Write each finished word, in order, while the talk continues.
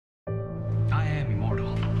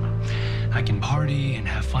I can party and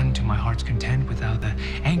have fun to my heart's content without the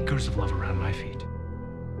anchors of love around my feet.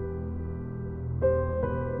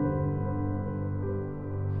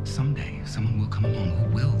 Someday, someone will come along who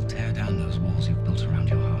will tear down those walls you've built around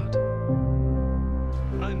your heart.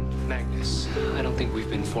 I'm Magnus. I don't think we've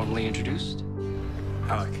been formally introduced.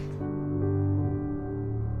 Alec.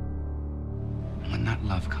 When that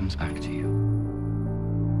love comes back to you,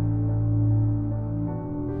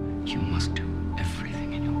 you must do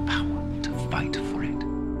everything in your power to fight for it.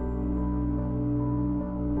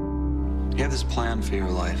 You have this plan for your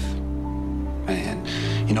life, and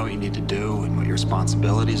you know what you need to do and what your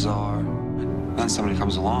responsibilities are. And then somebody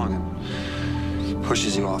comes along and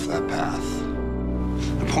pushes you off that path.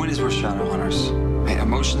 The point is, we're Shadowhunters. Right?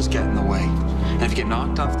 Emotions get in the way. And if you get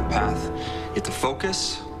knocked off the path, you have to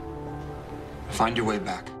focus, find your way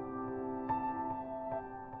back.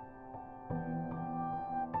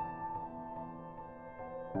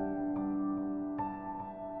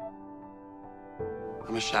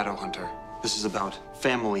 I'm a Shadowhunter. This is about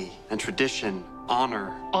family and tradition,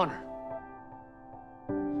 honor. Honor?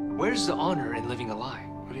 Where's the honor in living a lie?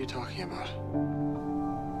 What are you talking about?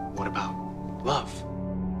 What about love?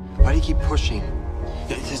 Why do you keep pushing?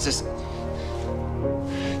 It's just...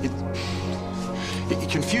 You're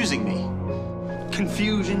confusing me.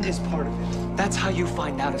 Confusion is part of it. That's how you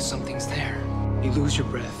find out if something's there. You lose your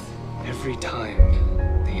breath every time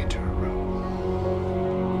they enter a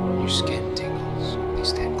room. Your skin tingles when they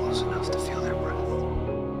stand close enough to feel their breath.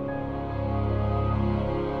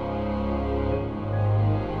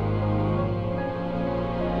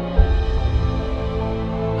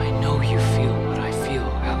 I know you feel what I feel,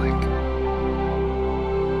 Alec.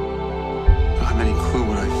 I don't have any clue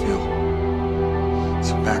what I feel.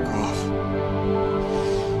 So back off.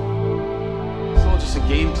 It's all just a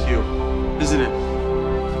game to you, isn't it?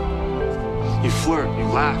 You flirt, you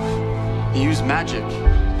laugh, you use magic.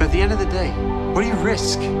 But at the end of the day, what do you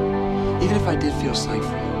risk? Even if I did feel something for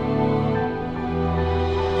you.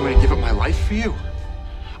 I'm gonna give up my life for you?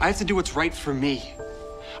 I have to do what's right for me.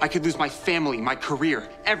 I could lose my family, my career,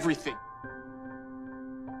 everything.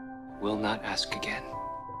 Will not ask again.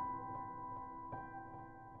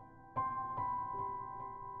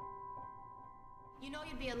 You know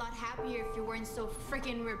you'd be a lot happier if you weren't so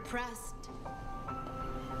freaking repressed.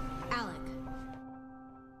 Alec.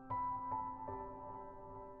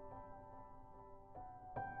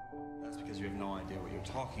 That's because you have no idea what you're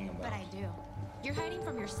talking about. But I do. You're hiding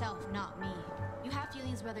from yourself, not me. You have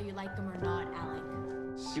feelings whether you like them or not, Alec.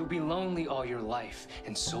 You'll be lonely all your life,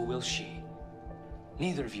 and so will she.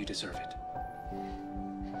 Neither of you deserve it.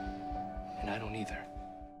 And I don't either.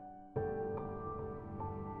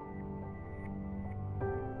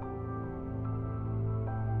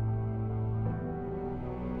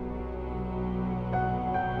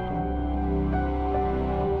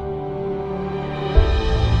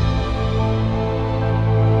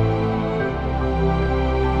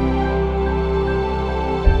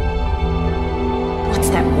 What's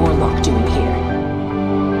that warlock doing here?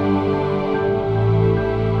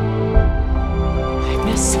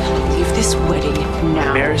 Magnus, leave this wedding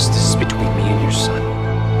now. Maris, this is between me and your son.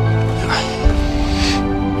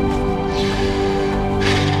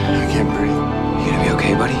 I can't breathe. You gonna be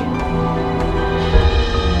okay, buddy?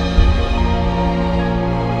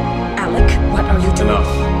 Alec, what are you doing?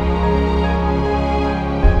 Enough.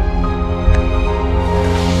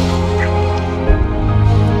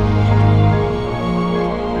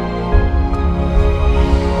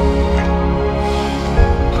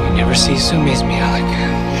 Never cease to amaze me, Alec.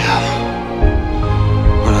 Yeah.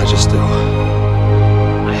 What'd I just do?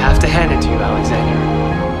 I have to hand it to you,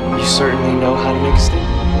 Alexander. You certainly know how to make a statement.